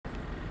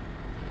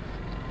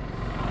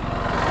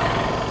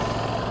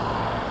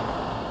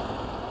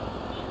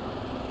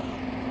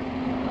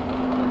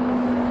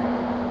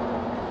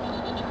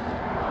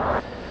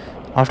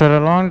After a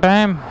long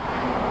time,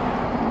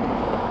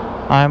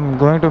 I'm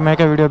going to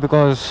make a video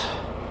because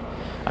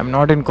I'm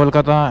not in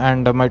Kolkata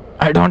and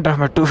I don't have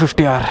my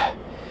 250R.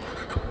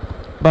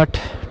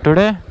 But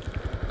today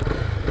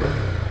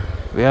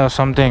we have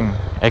something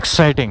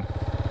exciting,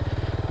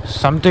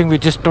 something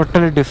which is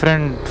totally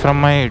different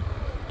from my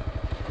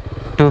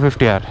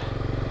 250R,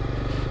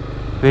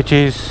 which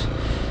is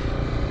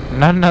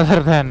none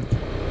other than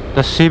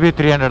the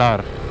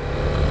CB300R.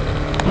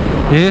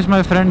 This is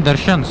my friend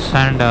Darshan's,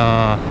 and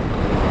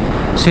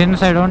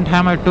since I don't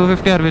have my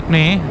 250R with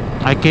me,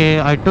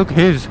 I took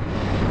his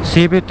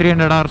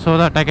CB300R so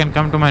that I can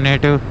come to my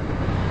native.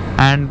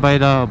 And by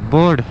the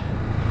board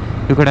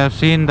you could have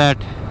seen that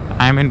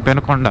I'm in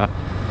Penukonda,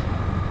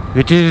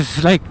 which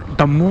is like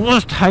the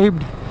most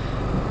hyped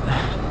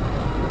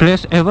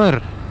place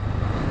ever,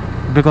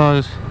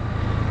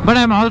 but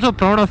I'm also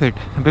proud of it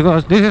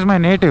because this is my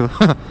native.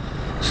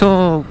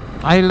 So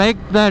I like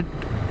that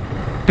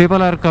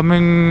people are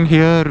coming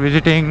here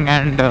visiting,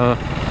 and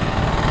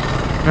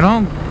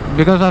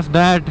because of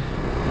that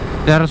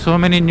there are so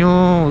many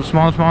new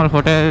small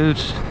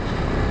hotels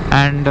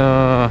and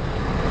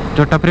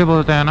जो टपरी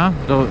बोलते हैं ना,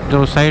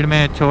 जो side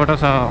में छोटा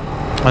सा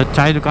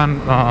चाय दुकान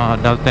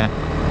डालते हैं,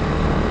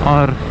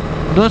 और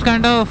those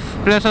kind of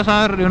places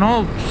are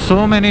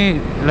so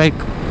many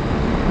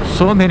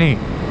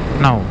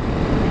now.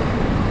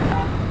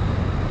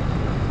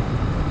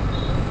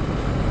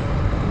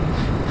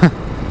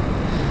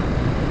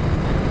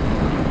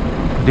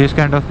 These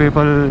kind of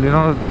people,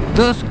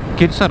 those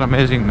kids are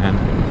amazing, man.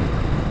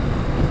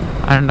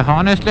 And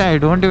honestly, I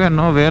don't even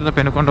know where the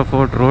Penukonda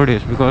Fort Road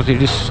is because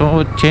it is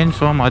changed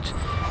so much.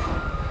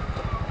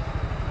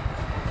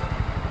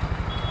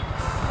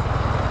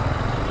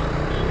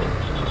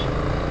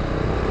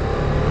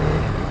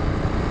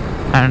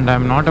 And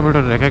I'm not able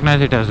to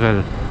recognize it as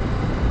well.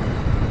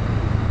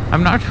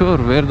 I'm not sure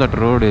where that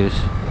road is.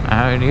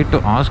 I need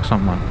to ask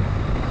someone.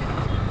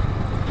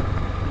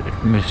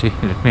 Let me see.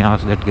 Let me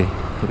ask that guy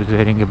who is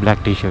wearing a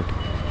black t-shirt.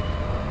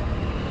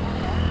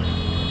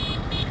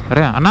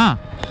 Arey, Anna!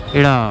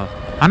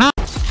 Anna!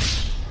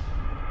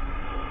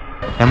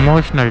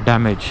 Emotional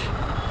damage.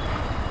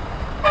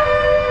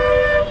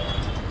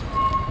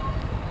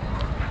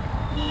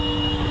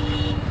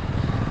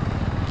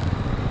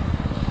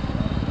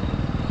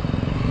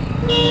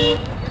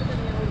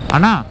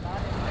 Anna!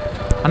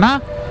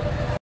 Anna!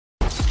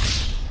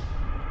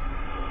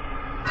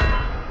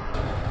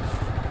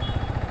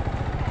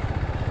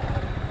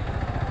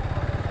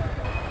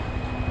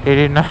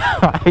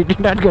 I did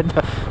not get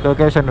the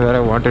location where I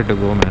wanted to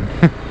go, man.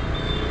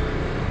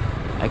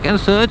 I can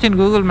search in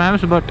Google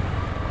Maps, but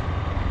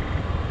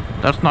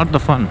that's not the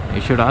fun.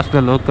 You should ask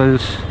the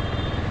locals,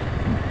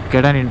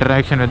 get an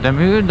interaction with them.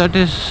 That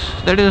is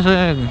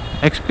an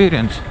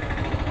experience.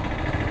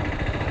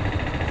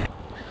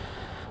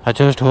 I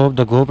just hope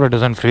the GoPro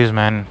doesn't freeze,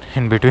 man,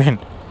 in between.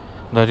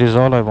 That is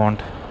all I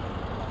want.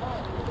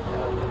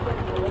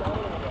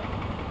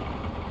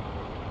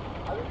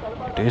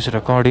 It is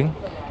recording.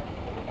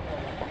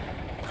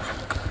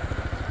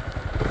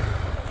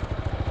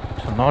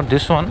 So not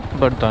this one,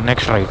 but the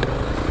next right.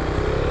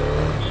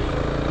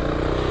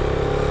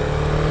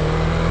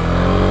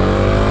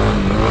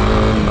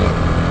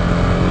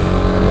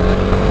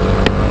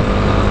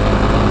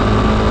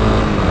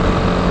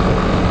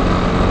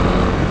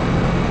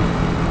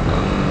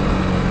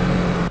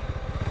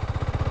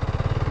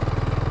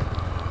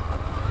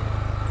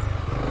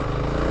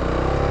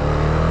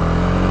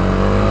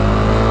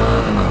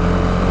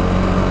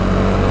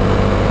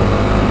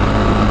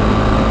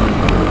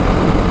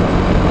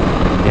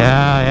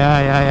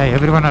 Yeah,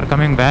 everyone are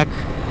coming back,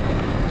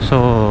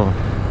 so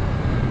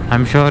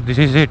I'm sure this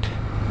is it.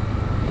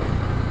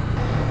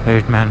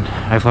 Wait, man,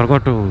 I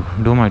forgot to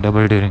do my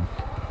double deering.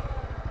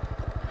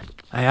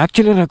 I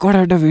actually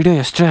recorded a video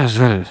yesterday as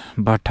well,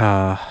 but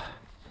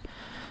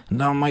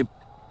now my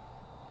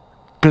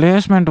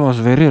placement was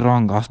very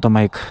wrong off the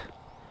mic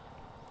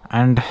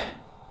and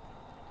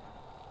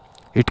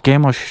it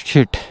came out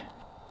shit.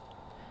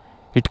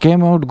 It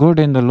came out good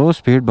in the low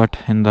speed, but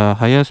in the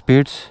higher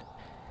speeds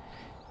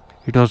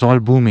it was all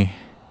boomy.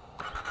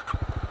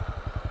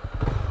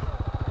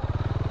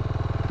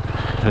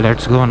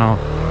 Let's go now.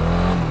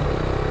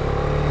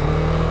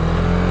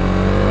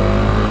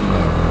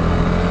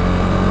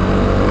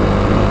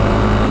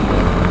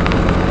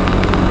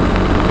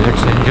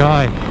 Let's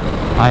enjoy.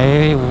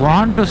 I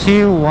want to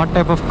see what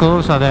type of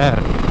curves are there,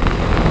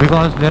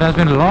 because there has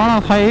been a lot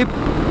of hype,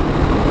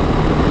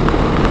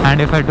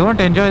 and if I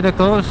don't enjoy the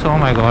curves, oh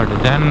my god,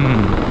 then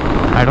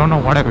I don't know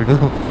what I will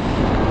do.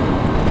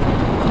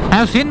 I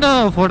have seen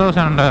the photos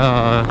and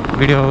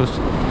videos.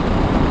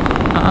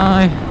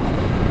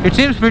 It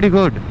seems pretty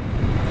good.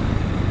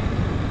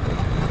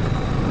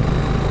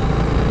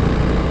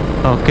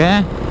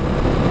 Okay.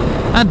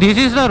 And this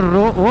is the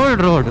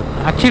old road.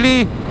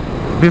 Actually,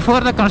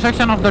 before the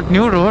construction of that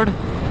new road,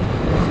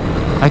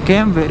 I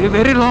came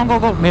very long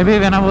ago, maybe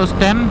when I was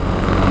 10.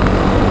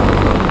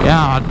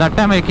 Yeah, at that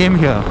time I came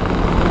here.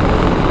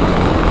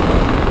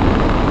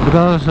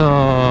 Because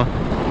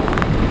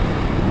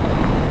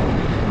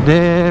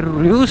There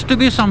used to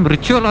be some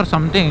ritual or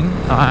something,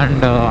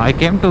 and I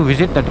came to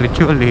visit that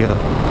ritual here.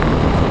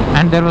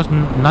 And there was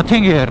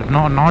nothing here.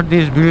 No, not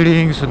these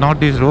buildings, not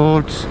these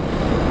roads.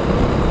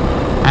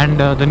 And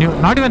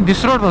not even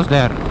this road was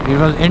there. It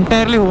was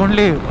entirely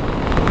only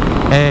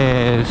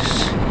a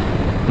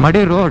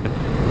muddy road.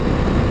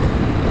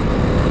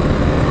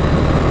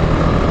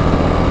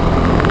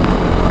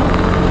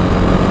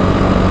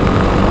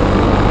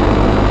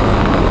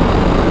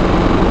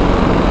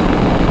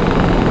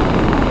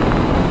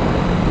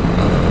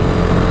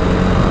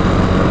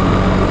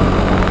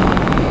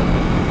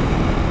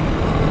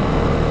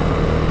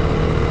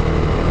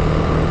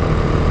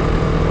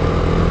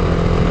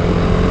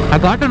 I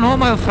got to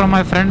know from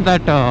my friend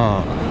that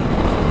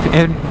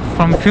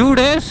from few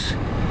days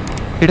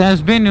it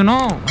has been,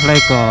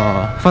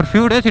 for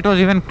few days it was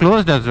even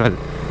closed as well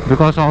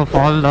because of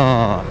all the,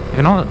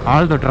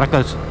 all the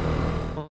truckers.